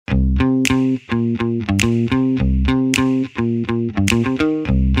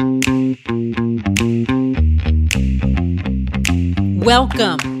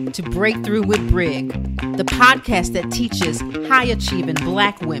Welcome to Breakthrough with Brig, the podcast that teaches high-achieving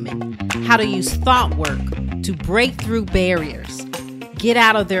Black women how to use thought work to break through barriers, get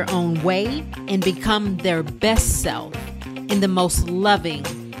out of their own way, and become their best self in the most loving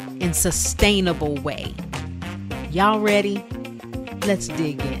and sustainable way. Y'all ready? Let's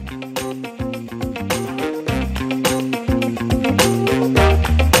dig in.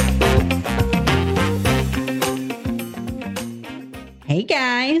 Hey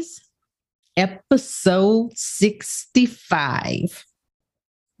guys, episode 65.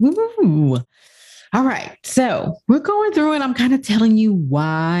 Woo! All right, so we're going through and I'm kind of telling you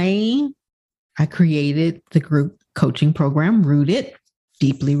why I created the group coaching program, Rooted,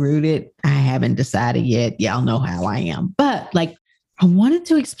 Deeply Rooted. I haven't decided yet. Y'all know how I am. But I wanted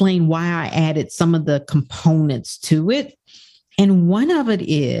to explain why I added some of the components to it. And one of it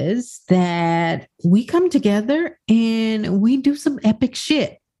is that we come together and we do some epic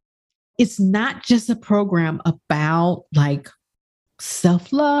shit. It's not just a program about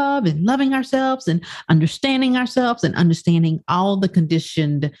self-love and loving ourselves and understanding all the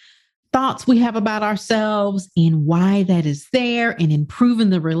conditioned thoughts we have about ourselves and why that is there and improving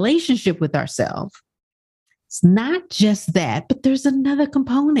the relationship with ourselves. It's not just that, but there's another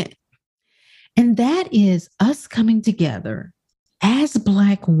component. And that is us coming together as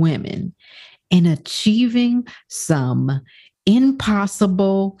Black women and achieving some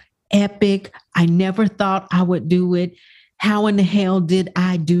impossible, epic, I never thought I would do it. How in the hell did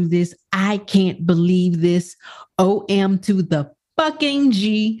I do this? I can't believe this. OM to the fucking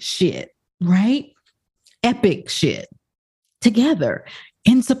G shit, right? Epic shit together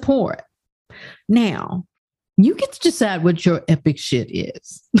in support. Now, you get to decide what your epic shit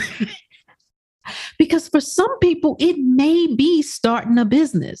is. Because for some people, it may be starting a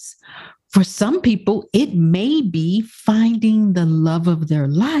business. For some people, it may be finding the love of their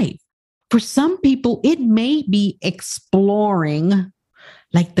life. For some people, it may be exploring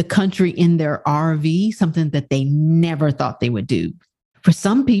the country in their RV, something that they never thought they would do. For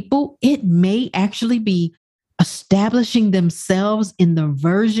some people, it may actually be establishing themselves in the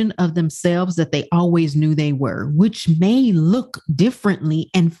version of themselves that they always knew they were, which may look differently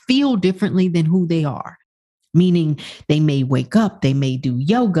and feel differently than who they are. Meaning they may wake up, they may do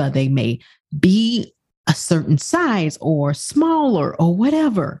yoga, they may be a certain size or smaller or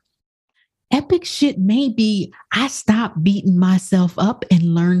whatever. Epic shit may be, I stopped beating myself up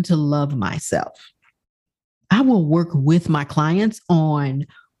and learned to love myself. I will work with my clients on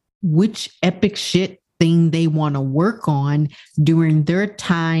which epic shit thing they want to work on during their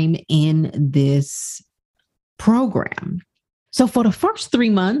time in this program. So for the first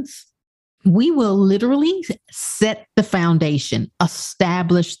 3 months, we will literally set the foundation,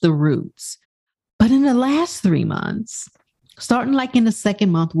 establish the roots. But in the last 3 months, starting in the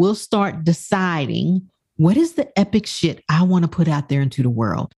second month, we'll start deciding what is the epic shit I want to put out there into the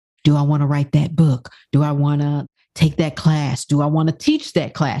world. Do I want to write that book? Do I want to take that class? Do I want to teach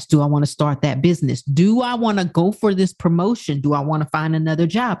that class? Do I want to start that business? Do I want to go for this promotion? Do I want to find another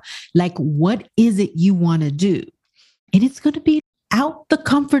job? What is it you want to do? And it's going to be out the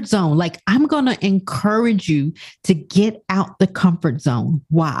comfort zone. I'm going to encourage you to get out the comfort zone.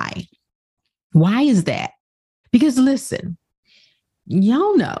 Why? Why is that? Because listen,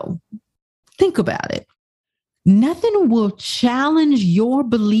 y'all know, think about it. Nothing will challenge your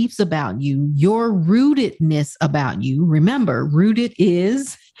beliefs about you, your rootedness about you. Remember, rooted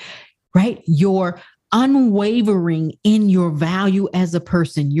is, right? You're unwavering in your value as a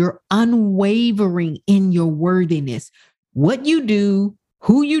person. You're unwavering in your worthiness. What you do,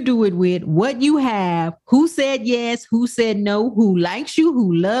 who you do it with, what you have, who said yes, who said no, who likes you,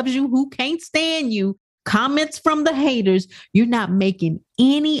 who loves you, who can't stand you, comments from the haters. You're not making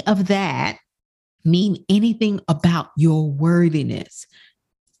any of that mean anything about your worthiness.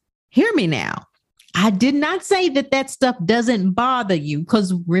 Hear me now. I did not say that stuff doesn't bother you,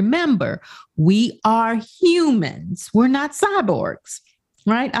 because remember, we are humans. We're not cyborgs,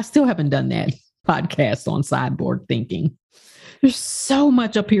 right? I still haven't done that podcast on cyborg thinking. There's so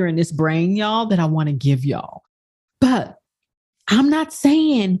much up here in this brain, y'all, that I want to give y'all. But I'm not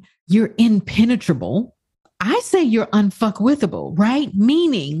saying you're impenetrable. I say you're unfuckwithable, right?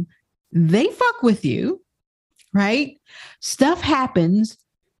 Meaning they fuck with you, right? Stuff happens.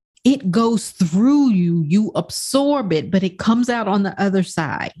 It goes through you. You absorb it, but it comes out on the other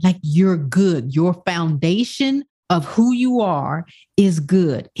side. You're good. Your foundation of who you are is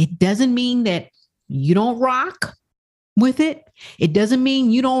good. It doesn't mean that you don't rock with it. It doesn't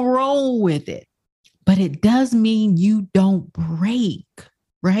mean you don't roll with it, but it does mean you don't break,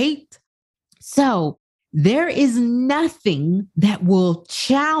 right? So There is nothing that will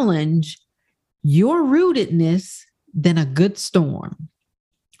challenge your rootedness than a good storm,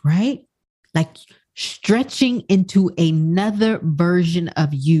 right? Like stretching into another version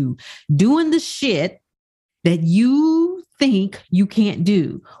of you, doing the shit that you think you can't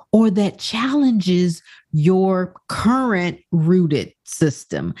do, or that challenges your current rooted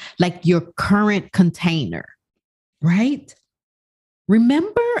system, like your current container, right?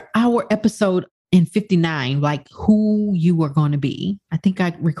 Remember our episode in 59, like who you are going to be. I think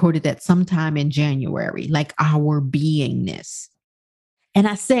I recorded that sometime in January, like our beingness. And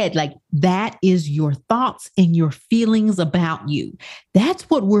I said, like, that is your thoughts and your feelings about you. That's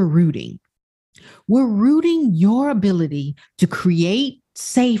what we're rooting. We're rooting your ability to create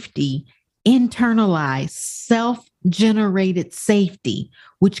safety, internalize self-generated safety,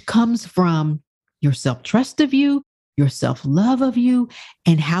 which comes from your self-trust of you, your self-love of you,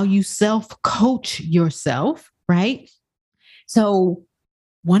 and how you self-coach yourself, right? So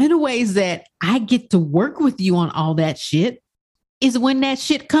one of the ways that I get to work with you on all that shit is when that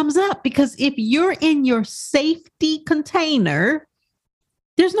shit comes up. Because if you're in your safety container,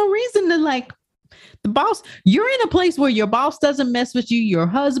 there's no reason to like the boss. You're in a place where your boss doesn't mess with you. Your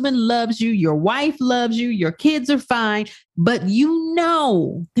husband loves you. Your wife loves you. Your kids are fine. But you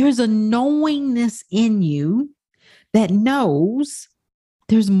know, there's a knowingness in you that knows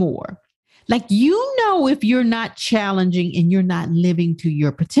there's more. Like, you know, if you're not challenging and you're not living to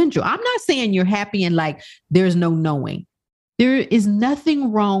your potential. I'm not saying you're happy and like there's no knowing. There is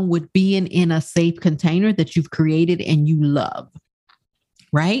nothing wrong with being in a safe container that you've created and you love,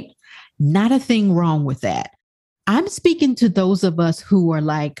 right? Not a thing wrong with that. I'm speaking to those of us who are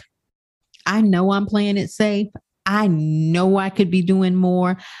like, I know I'm playing it safe. I know I could be doing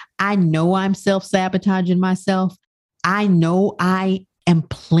more. I know I'm self-sabotaging myself. I know I am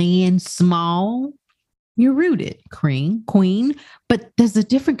playing small. You're rooted, queen, but there's a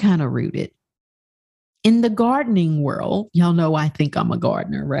different kind of rooted. In the gardening world, y'all know I think I'm a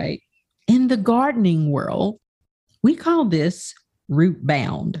gardener, right? In the gardening world, we call this root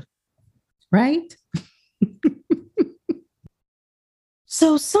bound, right?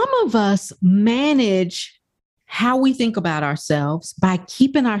 So some of us manage how we think about ourselves by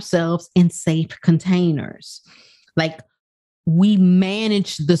keeping ourselves in safe containers. Like, we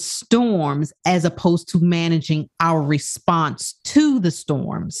manage the storms as opposed to managing our response to the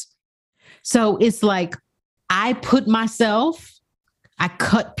storms. So it's like I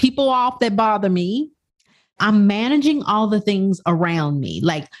cut people off that bother me. I'm managing all the things around me.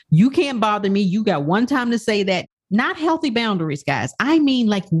 Like, you can't bother me. You got one time to say that. Not healthy boundaries, guys. I mean,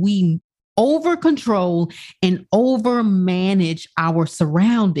 like, we over control and over manage our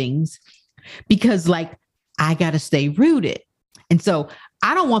surroundings because, like, I got to stay rooted. And so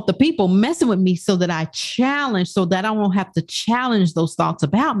I don't want the people messing with me so that I won't have to challenge those thoughts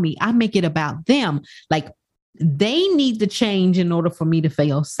about me. I make it about them. Like, they need to change in order for me to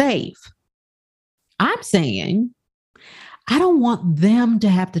feel safe. I'm saying I don't want them to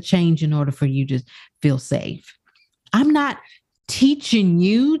have to change in order for you to feel safe. I'm not teaching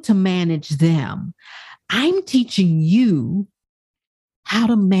you to manage them. I'm teaching you how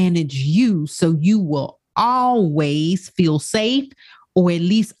to manage you so you will always feel safe, or at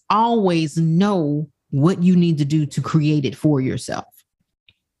least always know what you need to do to create it for yourself.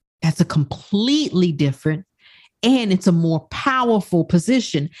 That's a completely different, and it's a more powerful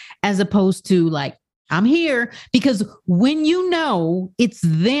position as opposed to like, I'm here. Because when you know it's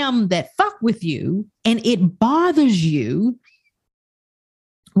them that fuck with you and it bothers you,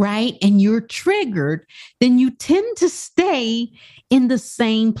 right? And you're triggered, then you tend to stay in the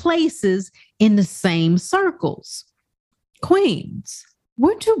same places, in the same circles. Queens,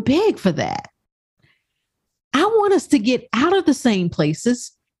 we're too big for that. I want us to get out of the same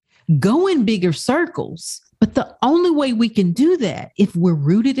places, go in bigger circles. But the only way we can do that if we're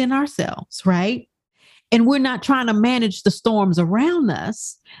rooted in ourselves, right? And we're not trying to manage the storms around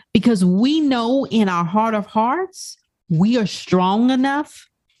us, because we know in our heart of hearts, we are strong enough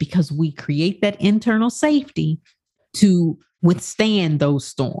because we create that internal safety to withstand those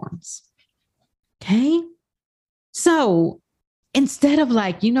storms. Okay. So instead of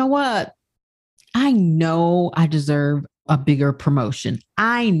like, you know what? I know I deserve a bigger promotion.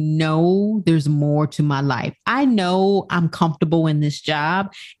 I know there's more to my life. I know I'm comfortable in this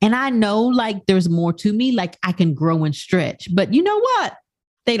job, and I know like there's more to me, like I can grow and stretch. But you know what?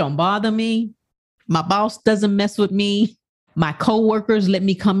 They don't bother me. My boss doesn't mess with me. My coworkers let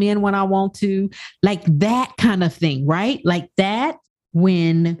me come in when I want to. Like that kind of thing, right? Like that,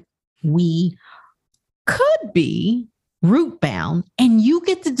 when we could be root bound, and you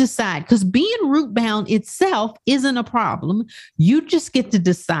get to decide, because being root bound itself isn't a problem. You just get to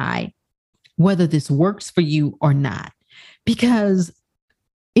decide whether this works for you or not. Because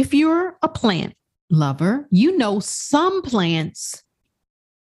if you're a plant lover, you know some plants,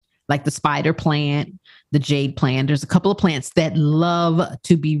 like the spider plant, the jade plant, there's a couple of plants that love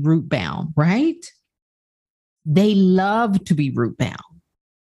to be root bound, right? They love to be root bound.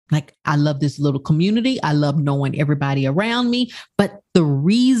 Like, I love this little community. I love knowing everybody around me. But the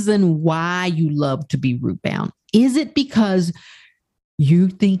reason why you love to be root bound, is it because you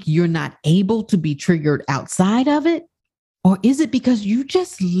think you're not able to be triggered outside of it? Or is it because you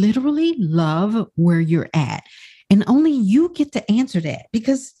just literally love where you're at? And only you get to answer that.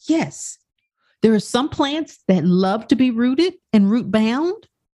 Because yes, there are some plants that love to be rooted and root bound.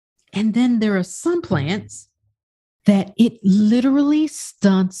 And then there are some plants that it literally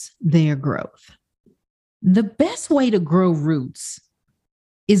stunts their growth. The best way to grow roots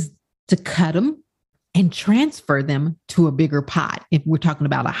is to cut them and transfer them to a bigger pot. If we're talking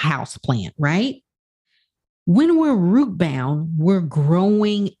about a house plant, right? When we're root bound, we're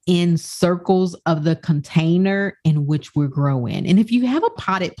growing in circles of the container in which we're growing. And if you have a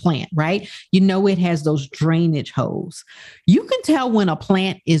potted plant, right, you know it has those drainage holes. You can tell when a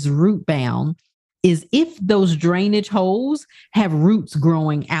plant is root bound is if those drainage holes have roots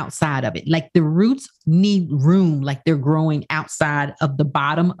growing outside of it. Like the roots need room, like they're growing outside of the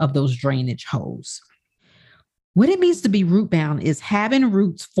bottom of those drainage holes. What it means to be root bound is having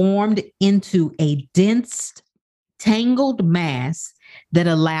roots formed into a dense, tangled mass that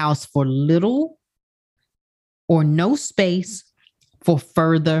allows for little or no space for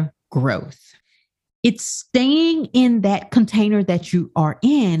further growth. It's staying in that container that you are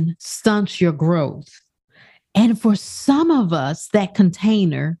in stunts your growth. And for some of us, that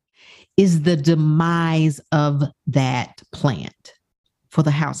container is the demise of that plant, for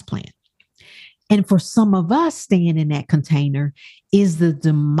the house plant. And for some of us, staying in that container is the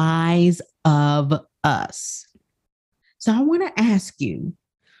demise of us. So I want to ask you,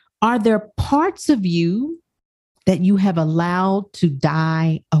 are there parts of you that you have allowed to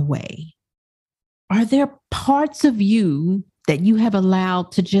die away? Are there parts of you that you have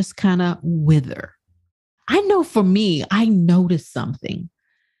allowed to just kind of wither? I know for me, I noticed something.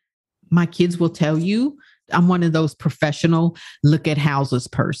 My kids will tell you, I'm one of those professional look at houses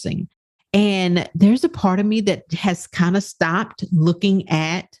person. And there's a part of me that has kind of stopped looking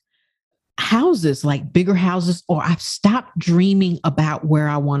at houses, like bigger houses, or I've stopped dreaming about where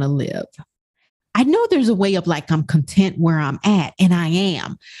I want to live. I know there's a way of like, I'm content where I'm at, and I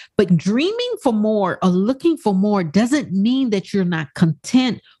am, but dreaming for more or looking for more doesn't mean that you're not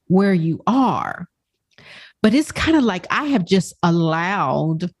content where you are. But it's kind of like I have just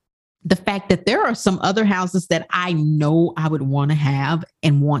allowed the fact that there are some other houses that I know I would want to have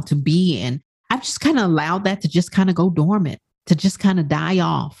and want to be in. I've just kind of allowed that to just kind of go dormant, to just kind of die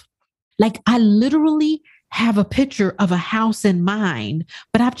off. Like I literally have a picture of a house in mind,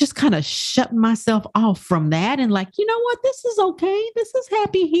 but I've just kind of shut myself off from that and like, you know what? This is okay. This is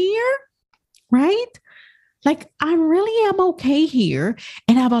happy here, right? Like I really am okay here.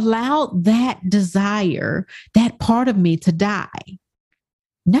 And I've allowed that desire, that part of me to die.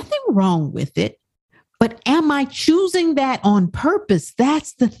 Nothing wrong with it, but am I choosing that on purpose?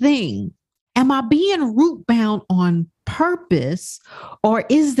 That's the thing. Am I being root bound on purpose? Or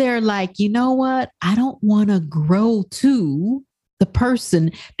is there like, you know what? I don't want to grow to the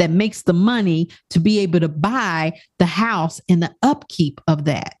person that makes the money to be able to buy the house and the upkeep of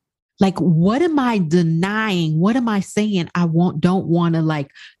that. Like, what am I denying? What am I saying? Don't want to like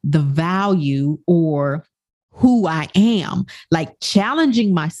the value or who I am, like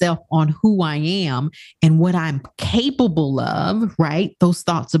challenging myself on who I am and what I'm capable of, right? Those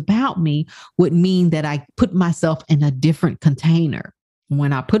thoughts about me would mean that I put myself in a different container.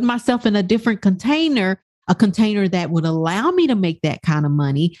 When I put myself in a different container, a container that would allow me to make that kind of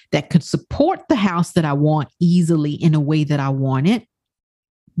money, that could support the house that I want easily in a way that I want it,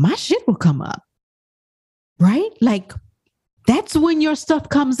 my shit will come up, right? Like that's when your stuff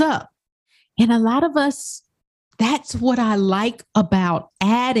comes up. And a lot of us, that's what I like about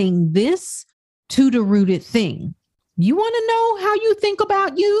adding this to the rooted thing. You want to know how you think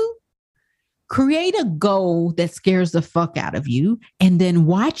about you? Create a goal that scares the fuck out of you, and then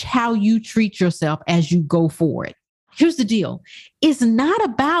watch how you treat yourself as you go for it. Here's the deal. It's not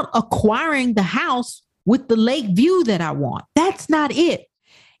about acquiring the house with the lake view that I want. That's not it.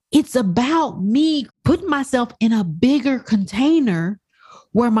 It's about me putting myself in a bigger container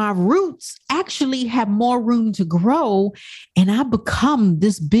where my roots actually have more room to grow and I become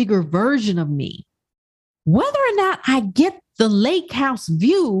this bigger version of me. Whether or not I get the lake house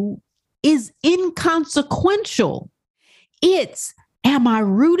view is inconsequential. It's, am I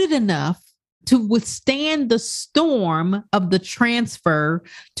rooted enough to withstand the storm of the transfer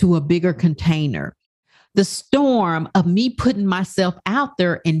to a bigger container? The storm of me putting myself out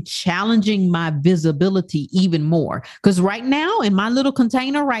there and challenging my visibility even more. Because right now, in my little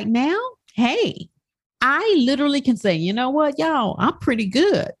container right now, hey, I literally can say, you know what, y'all, I'm pretty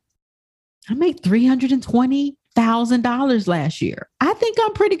good. I made $320,000 last year. I think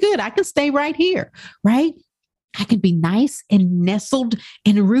I'm pretty good. I can stay right here, right? I can be nice and nestled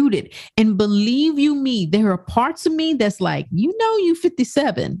and rooted. And believe you me, there are parts of me that's like, you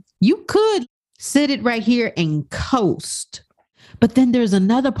 57. You could sit it right here and coast. But then there's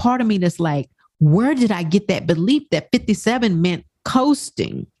another part of me that's like, where did I get that belief that 57 meant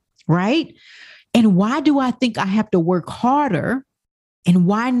coasting, right? And why do I think I have to work harder? And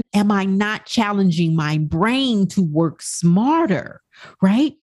why am I not challenging my brain to work smarter,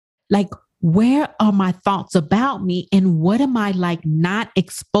 right? Like, where are my thoughts about me? And what am I like not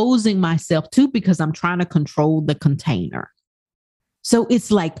exposing myself to because I'm trying to control the container? So it's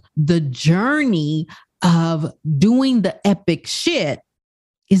like the journey of doing the epic shit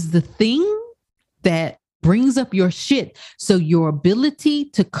is the thing that brings up your shit. So your ability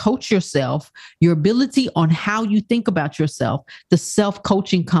to coach yourself, your ability on how you think about yourself, the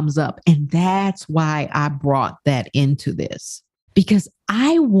self-coaching comes up. And that's why I brought that into this. Because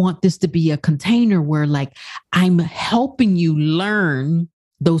I want this to be a container where like I'm helping you learn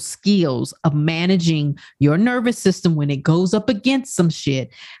those skills of managing your nervous system when it goes up against some shit,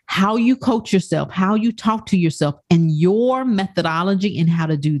 how you coach yourself, how you talk to yourself, and your methodology in how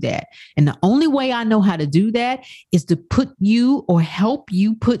to do that. And the only way I know how to do that is to put you or help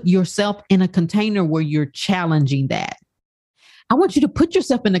you put yourself in a container where you're challenging that. I want you to put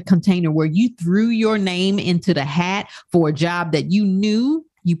yourself in a container where you threw your name into the hat for a job that you knew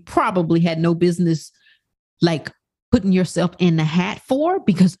you probably had no business like putting yourself in the hat for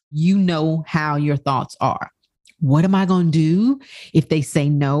because you know how your thoughts are. What am I going to do if they say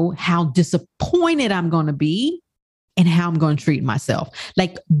no? How disappointed I'm going to be and how I'm going to treat myself.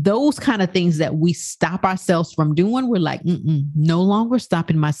 Like those kind of things that we stop ourselves from doing. We're like, no longer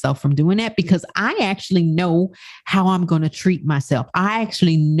stopping myself from doing that because I actually know how I'm going to treat myself. I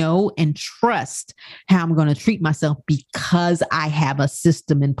actually know and trust how I'm going to treat myself because I have a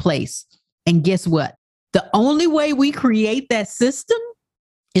system in place. And guess what? The only way we create that system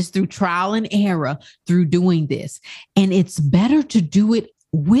is through trial and error, through doing this. And it's better to do it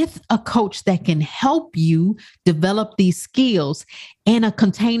with a coach that can help you develop these skills and a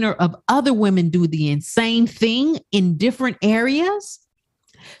container of other women do the insane thing in different areas.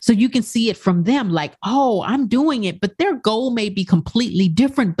 So you can see it from them like, oh, I'm doing it, but their goal may be completely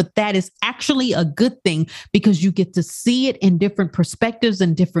different, but that is actually a good thing because you get to see it in different perspectives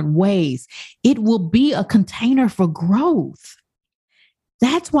and different ways. It will be a container for growth.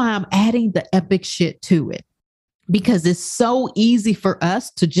 That's why I'm adding the epic shit to it, because it's so easy for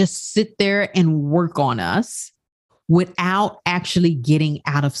us to just sit there and work on us without actually getting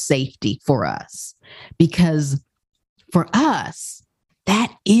out of safety for us. Because for us,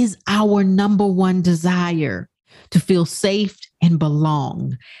 that is our number one desire, to feel safe and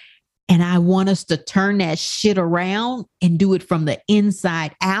belong. And I want us to turn that shit around and do it from the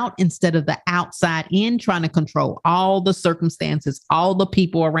inside out instead of the outside in, trying to control all the circumstances, all the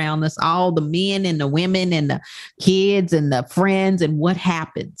people around us, all the men and the women and the kids and the friends and what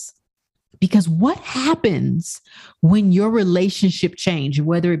happens. Because what happens when your relationship changes,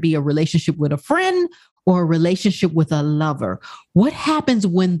 whether it be a relationship with a friend or a relationship with a lover? What happens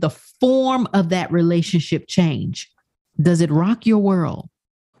when the form of that relationship change? Does it rock your world?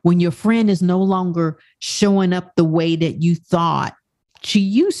 When your friend is no longer showing up the way that you thought she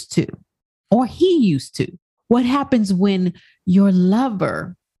used to or he used to? What happens when your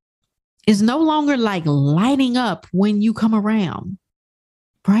lover is no longer like lighting up when you come around,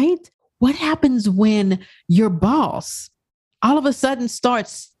 right? What happens when your boss all of a sudden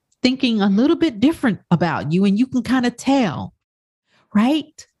starts thinking a little bit different about you and you can kind of tell,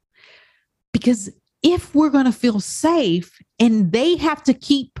 right? Because if we're going to feel safe and they have to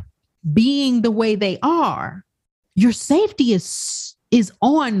keep being the way they are, your safety is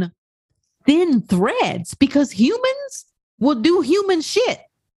on thin threads because humans will do human shit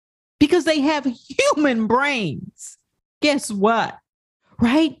because they have human brains. Guess what?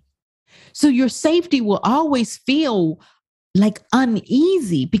 Right? So your safety will always feel like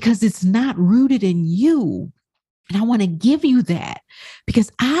uneasy because it's not rooted in you. And I want to give you that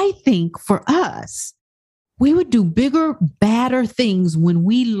because I think for us, we would do bigger, badder things when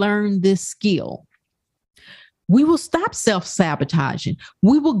we learn this skill. We will stop self-sabotaging.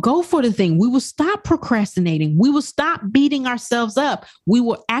 We will go for the thing. We will stop procrastinating. We will stop beating ourselves up. We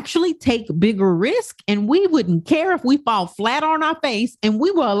will actually take bigger risk, and we wouldn't care if we fall flat on our face, and we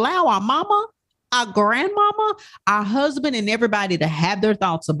will allow our mama, our grandmama, our husband, and everybody to have their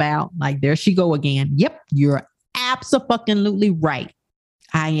thoughts about, like, there she go again. Yep, you're absolutely right.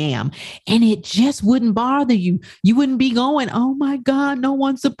 I am. And it just wouldn't bother you. You wouldn't be going, oh my God, no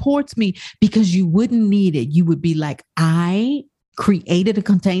one supports me, because you wouldn't need it. You would be like, I created a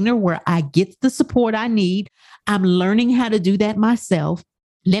container where I get the support I need. I'm learning how to do that myself.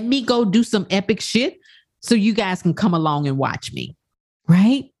 Let me go do some epic shit so you guys can come along and watch me.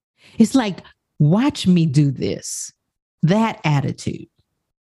 Right? It's like, watch me do this. That attitude.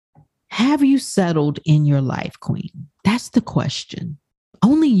 Have you settled in your life, Queen? That's the question.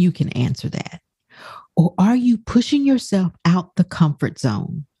 Only you can answer that. Or are you pushing yourself out the comfort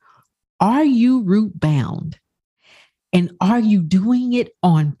zone? Are you root bound? And are you doing it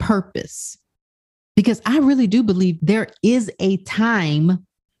on purpose? Because I really do believe there is a time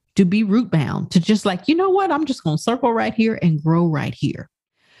to be root bound, to just like, you know what? I'm just going to circle right here and grow right here.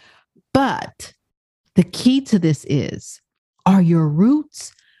 But the key to this is, are your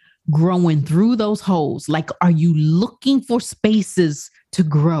roots growing through those holes? Like, are you looking for spaces to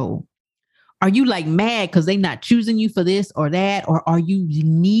grow? Are you like mad because they're not choosing you for this or that? Or are you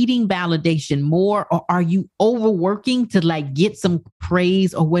needing validation more? Or are you overworking to like get some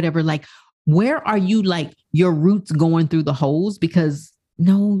praise or whatever? Like, where are you, like, your roots going through the holes? Because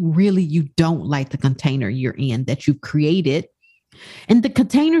no, really, you don't like the container you're in that you've created. And the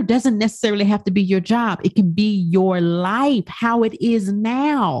container doesn't necessarily have to be your job. It can be your life, how it is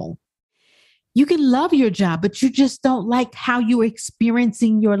now. You can love your job, but you just don't like how you're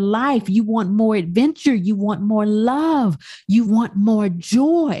experiencing your life. You want more adventure. You want more love. You want more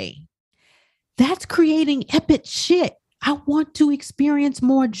joy. That's creating epic shit. I want to experience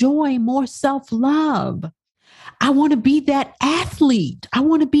more joy, more self-love. I want to be that athlete. I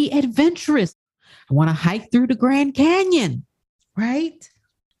want to be adventurous. I want to hike through the Grand Canyon, right?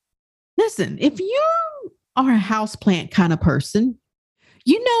 Listen, if you are a houseplant kind of person,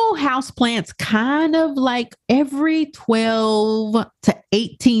 you know, houseplants kind of like every 12 to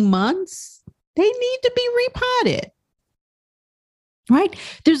 18 months, they need to be repotted, right?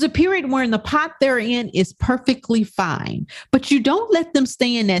 There's a period where the pot they're in is perfectly fine, but you don't let them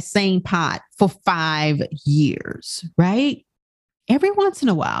stay in that same pot for 5 years, right? Every once in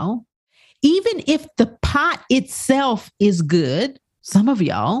a while, even if the pot itself is good, some of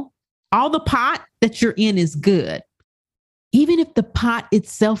y'all, all the pot that you're in is good. Even if the pot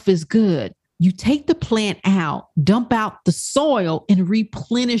itself is good, you take the plant out, dump out the soil, and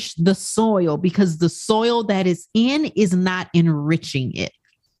replenish the soil, because the soil that is in is not enriching it.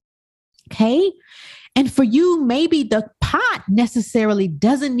 Okay? And for you, maybe the pot necessarily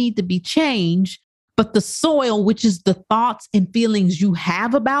doesn't need to be changed, but the soil, which is the thoughts and feelings you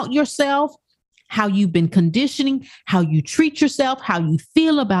have about yourself, how you've been conditioning, how you treat yourself, how you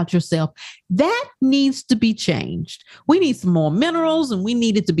feel about yourself, that needs to be changed. We need some more minerals, and we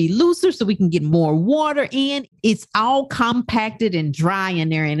need it to be looser so we can get more water in. It's all compacted and dry in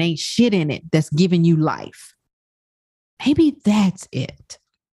there and ain't shit in it that's giving you life. Maybe that's it.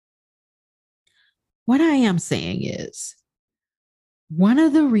 What I am saying is, one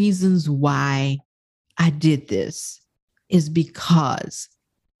of the reasons why I did this is because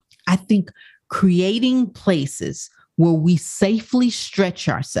I think creating places where we safely stretch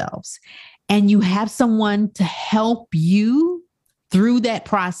ourselves, and you have someone to help you through that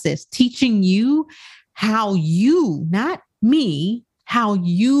process, teaching you how you, not me, how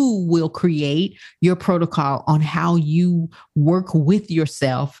you will create your protocol on how you work with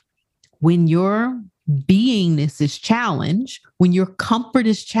yourself when your beingness is challenged, when your comfort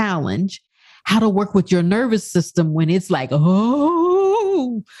is challenged, how to work with your nervous system when it's like,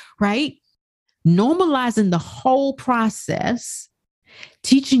 oh, right? Normalizing the whole process,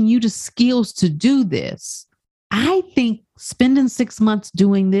 teaching you the skills to do this. I think spending 6 months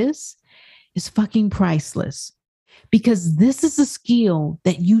doing this is fucking priceless, because this is a skill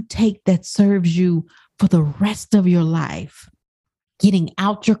that you take that serves you for the rest of your life. Getting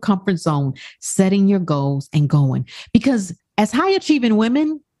out your comfort zone, setting your goals, and going. Because as high achieving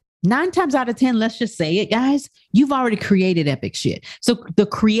women, 9 times out of 10, let's just say it, guys, you've already created epic shit. So the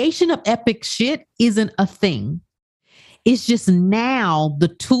creation of epic shit isn't a thing. It's just now the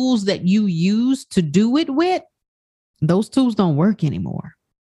tools that you use to do it with, those tools don't work anymore.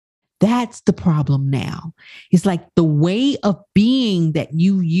 That's the problem now. It's like the way of being that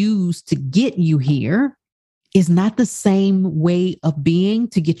you use to get you here is not the same way of being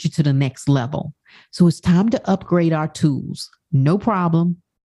to get you to the next level. So it's time to upgrade our tools. No problem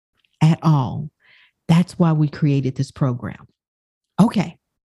at all. That's why we created this program. Okay.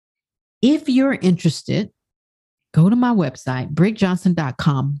 If you're interested, go to my website,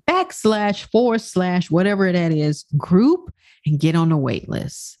 brigjohnson.com// whatever that is, group, and get on the wait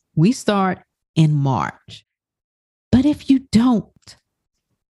list. We start in March. But if you don't,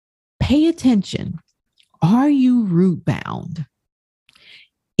 pay attention. Are you root bound?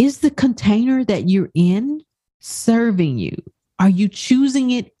 Is the container that you're in serving you? Are you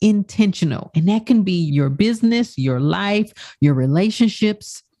choosing it intentional? And that can be your business, your life, your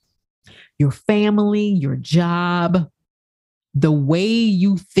relationships, your family, your job. The way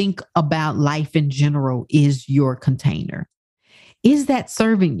you think about life in general is your container. Is that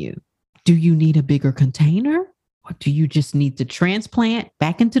serving you? Do you need a bigger container? Or do you just need to transplant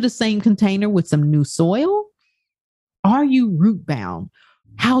back into the same container with some new soil? Are you root bound?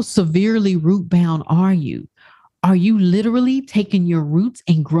 How severely root bound are you? Are you literally taking your roots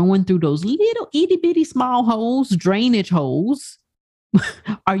and growing through those little itty bitty small holes, drainage holes?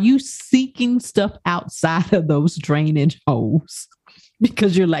 Are you seeking stuff outside of those drainage holes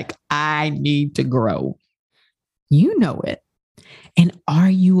because you're like, I need to grow? You know it. And are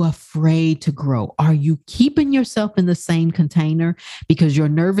you afraid to grow? Are you keeping yourself in the same container because your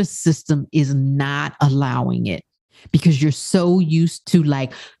nervous system is not allowing it? Because you're so used to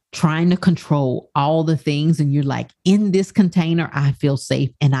like trying to control all the things. And you're like, in this container, I feel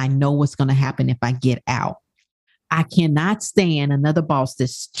safe and I know what's going to happen if I get out. I cannot stand another boss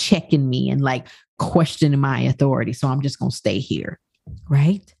that's checking me and like questioning my authority. So I'm just going to stay here,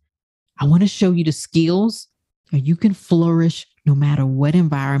 right? I want to show you the skills so you can flourish no matter what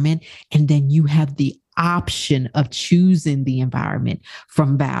environment. And then you have the option of choosing the environment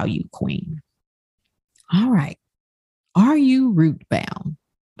from value, Queen. All right. Are you root bound?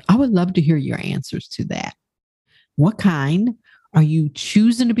 I would love to hear your answers to that. What kind? Are you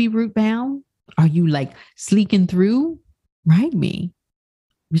choosing to be root bound? Are you like sleeking through? Write me.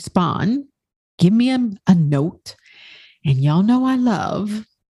 Respond. Give me a note. And y'all know I love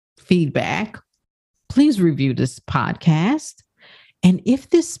feedback. Please review this podcast. And if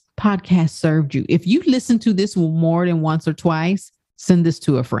this podcast served you, if you listen to this more than once or twice, send this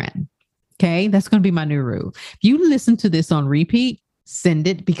to a friend. Okay, that's going to be my new rule. If you listen to this on repeat, send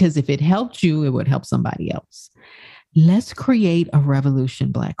it, because if it helped you, it would help somebody else. Let's create a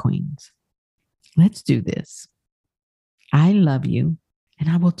revolution, Black Queens. Let's do this. I love you, and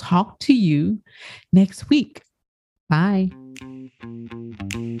I will talk to you next week. Bye.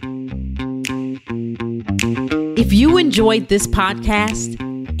 If you enjoyed this podcast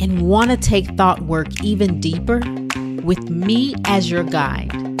and want to take thought work even deeper with me as your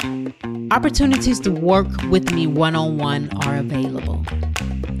guide, opportunities to work with me one-on-one are available.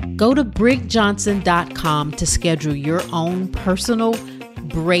 Go to brigjohnson.com to schedule your own personal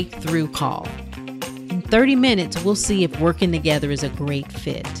breakthrough call. In 30 minutes, we'll see if working together is a great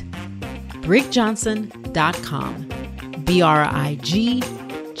fit. brigjohnson.com.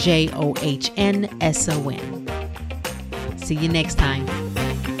 BRIGJOHNSON. See you next time.